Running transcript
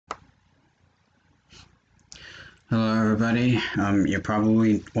Hello, everybody. You're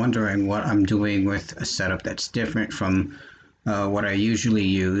probably wondering what I'm doing with a setup that's different from what I usually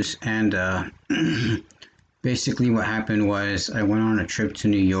use. And basically, what happened was I went on a trip to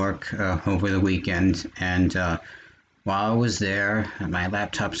New York over the weekend, and while I was there, my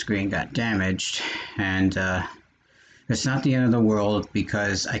laptop screen got damaged. And it's not the end of the world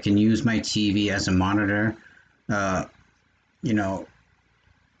because I can use my TV as a monitor. Uh, you know,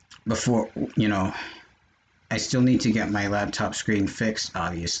 before you know I still need to get my laptop screen fixed,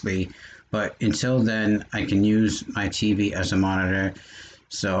 obviously, but until then, I can use my TV as a monitor,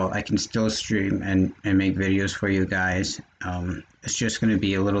 so I can still stream and make videos for you guys. It's just going to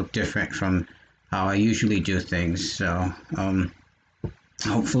be a little different from how I usually do things, so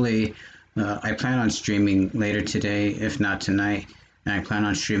hopefully, I plan on streaming later today, if not tonight, and I plan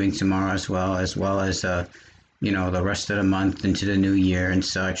on streaming tomorrow as well as the rest of the month into the new year and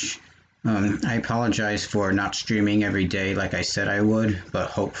such. I apologize for not streaming every day like I said I would, but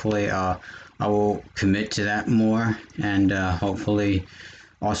hopefully I will commit to that more and hopefully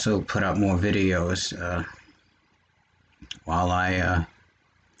also put out more videos while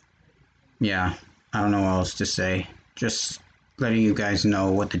yeah, I don't know what else to say. Just letting you guys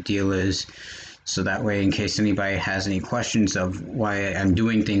know what the deal is so that way in case anybody has any questions of why I'm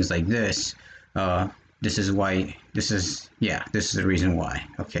doing things like this, uh, this is the reason why.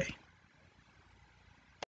 Okay.